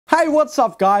Hey, what's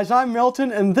up guys? I'm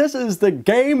Milton and this is the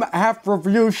Game App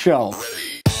Review Show.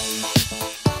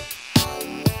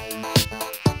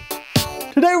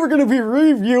 Today we're going to be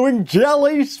reviewing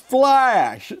Jelly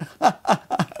Splash.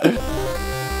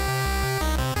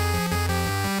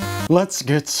 Let's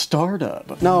get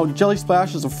started. Now, Jelly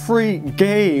Splash is a free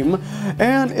game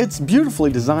and it's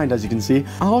beautifully designed, as you can see.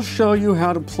 I'll show you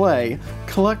how to play.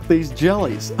 Collect these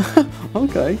jellies.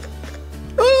 Okay.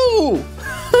 Ooh!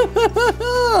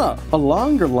 A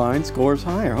longer line scores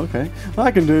higher. Okay,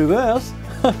 I can do this.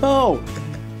 Oh,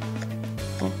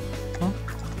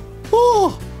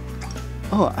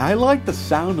 I like the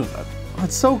sound of it.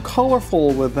 It's so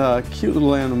colorful with cute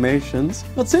little animations.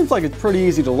 It seems like it's pretty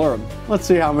easy to learn. Let's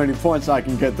see how many points I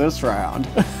can get this round.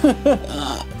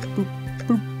 Boop,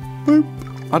 boop,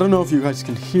 boop. I don't know if you guys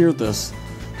can hear this.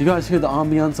 Do you guys hear the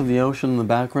ambiance of the ocean in the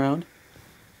background?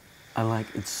 I like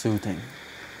it's soothing.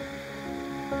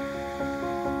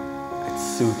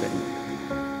 Soothing.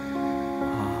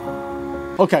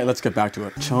 Okay, let's get back to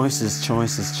it. Choices,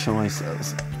 choices,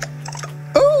 choices.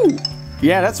 Ooh!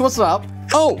 Yeah, that's what's up.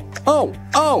 Oh!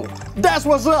 That's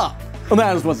what's up!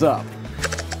 That is what's up.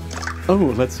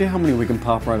 Oh, let's see how many we can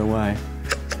pop right away.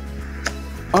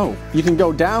 Oh, you can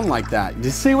go down like that. Did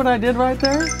you see what I did right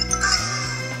there?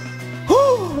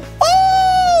 Oh!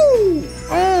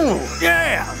 Oh!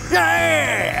 Yeah! Yeah!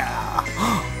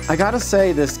 I gotta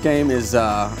say this game is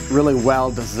really well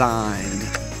designed.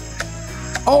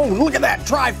 Oh, look at that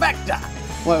trifecta!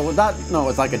 Well, no,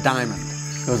 it's like a diamond.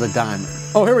 It was a diamond.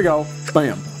 Oh, here we go.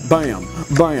 Bam, bam,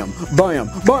 bam, bam,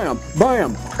 bam,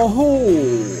 bam.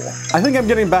 Oh, I think I'm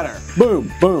getting better. Boom,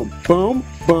 boom, boom,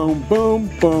 boom, boom,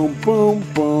 boom, boom,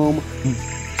 boom,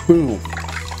 boom.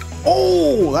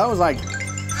 Oh, that was like,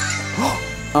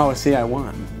 oh, see, I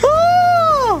won.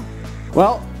 Ah!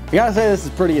 Well, I gotta say this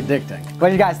is pretty addicting. What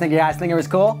do you guys think? You guys think it was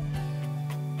cool?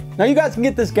 Now you guys can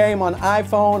get this game on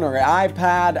iPhone or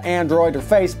iPad, Android, or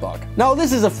Facebook. Now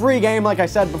this is a free game like I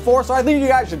said before, so I think you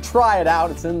guys should try it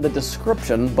out. It's in the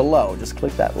description below. Just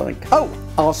click that link. Oh,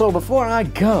 also before I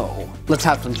go, let's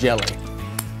have some jelly.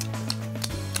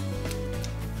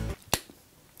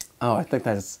 Oh, I think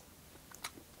that's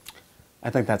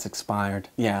expired.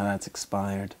 Yeah, that's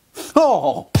expired.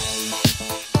 Oh!